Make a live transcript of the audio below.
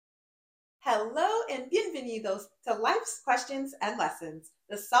Hello and bienvenidos to Life's Questions and Lessons,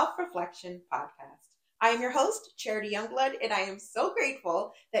 the Self Reflection Podcast. I am your host, Charity Youngblood, and I am so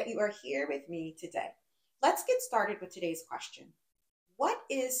grateful that you are here with me today. Let's get started with today's question. What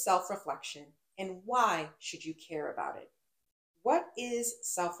is self reflection and why should you care about it? What is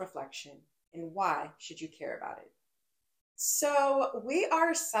self reflection and why should you care about it? So, we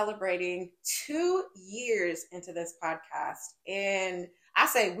are celebrating 2 years into this podcast, and I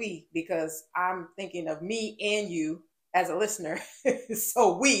say we because I'm thinking of me and you as a listener.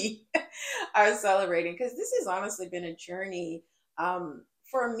 So, we are celebrating because this has honestly been a journey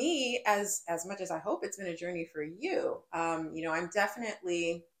for me as much as I hope it's been a journey for you. I'm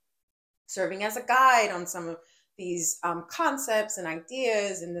definitely serving as a guide on some of these concepts and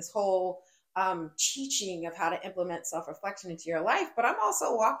ideas and this whole teaching of how to implement self-reflection into your life, but I'm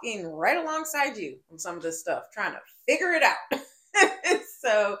also walking right alongside you on some of this stuff, trying to figure it out.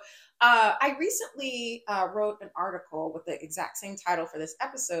 So I recently wrote an article with the exact same title for this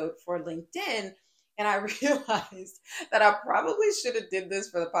episode for LinkedIn, and I realized that I probably should have did this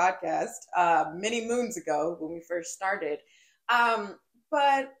for the podcast many moons ago when we first started.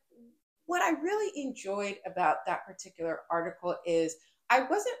 But what I really enjoyed about that particular article is I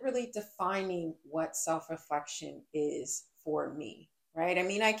wasn't really defining what self-reflection is for me, right? I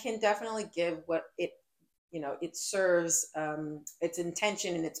mean, I can definitely give what it serves, its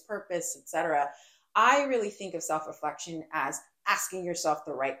intention and its purpose, etc. I really think of self-reflection as asking yourself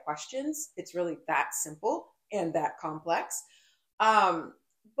the right questions. It's really that simple and that complex.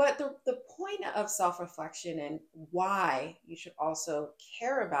 But the point of self-reflection and why you should also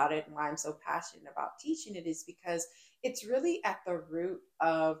care about it and why I'm so passionate about teaching it is because it's really at the root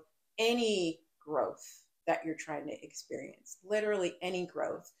of any growth that you're trying to experience, literally any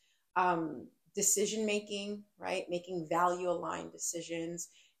growth. Decision making, right? Making value aligned decisions,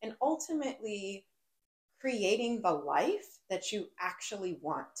 and ultimately creating the life that you actually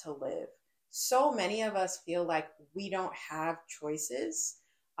want to live. So many of us feel like we don't have choices.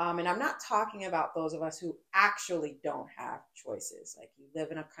 And I'm not talking about those of us who actually don't have choices. Like you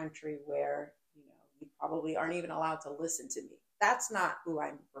live in a country where, you probably aren't even allowed to listen to me. That's not who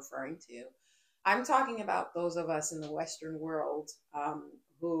I'm referring to. I'm talking about those of us in the Western world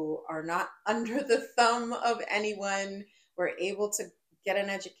who are not under the thumb of anyone. We're able to get an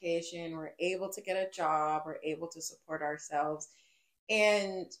education, we're able to get a job, we're able to support ourselves.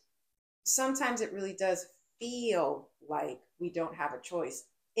 And sometimes it really does feel like we don't have a choice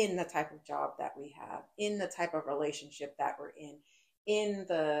in the type of job that we have, in the type of relationship that we're in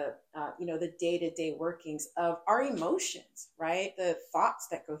the the day-to-day workings of our emotions, right? The thoughts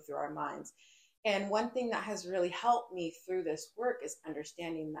that go through our minds. And one thing that has really helped me through this work is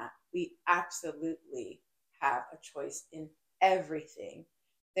understanding that we absolutely have a choice in everything.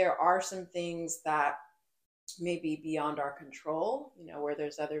 There are some things that may be beyond our control, where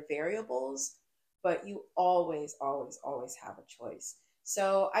there's other variables, but you always, always, always have a choice.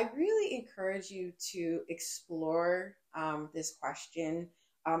 So I really encourage you to explore this question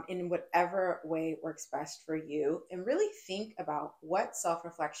in whatever way works best for you, and really think about what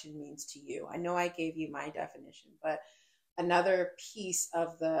self-reflection means to you. I know I gave you my definition, but another piece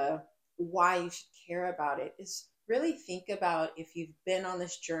of the why you should care about it is really think about if you've been on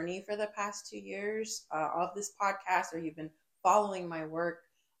this journey for the past 2 years of this podcast, or you've been following my work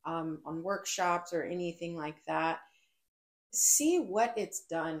on workshops or anything like that. See what it's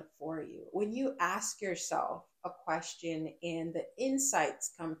done for you. When you ask yourself a question and the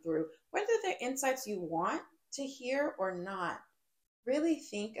insights come through, whether they're insights you want to hear or not, really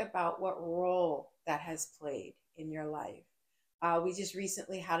think about what role that has played in your life. We just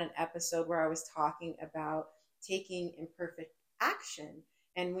recently had an episode where I was talking about taking imperfect action.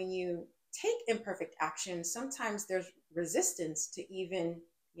 And when you take imperfect action, sometimes there's resistance to even,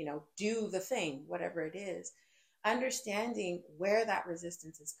 do the thing, whatever it is. Understanding where that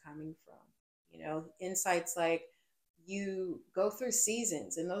resistance is coming from. Insights like you go through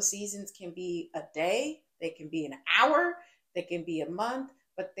seasons, and those seasons can be a day, they can be an hour, they can be a month,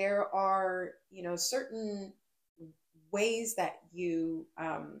 but there are, certain ways that you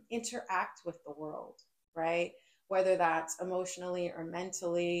interact with the world, right? Whether that's emotionally or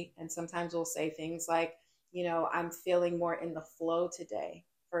mentally. And sometimes we'll say things like, I'm feeling more in the flow today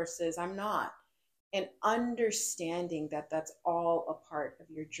versus I'm not. And understanding that that's all a part of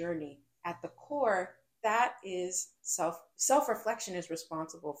your journey. At the core, that is self-reflection is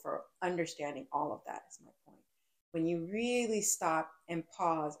responsible for understanding all of that, is my point. When you really stop and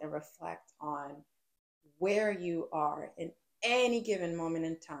pause and reflect on where you are in any given moment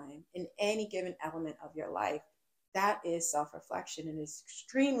in time, in any given element of your life, that is self-reflection and is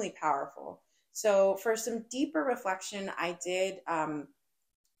extremely powerful. So for some deeper reflection, I did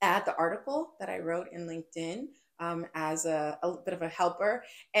add the article that I wrote in LinkedIn as a bit of a helper.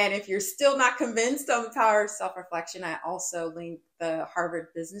 And if you're still not convinced on the power of self-reflection, I also linked the Harvard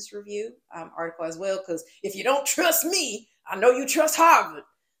Business Review article as well, because if you don't trust me, I know you trust Harvard.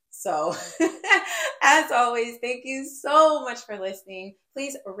 So as always, thank you so much for listening.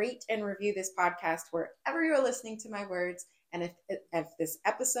 Please rate and review this podcast wherever you're listening to my words. And if this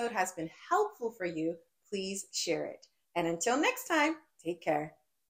episode has been helpful for you, please share it. And until next time, take care.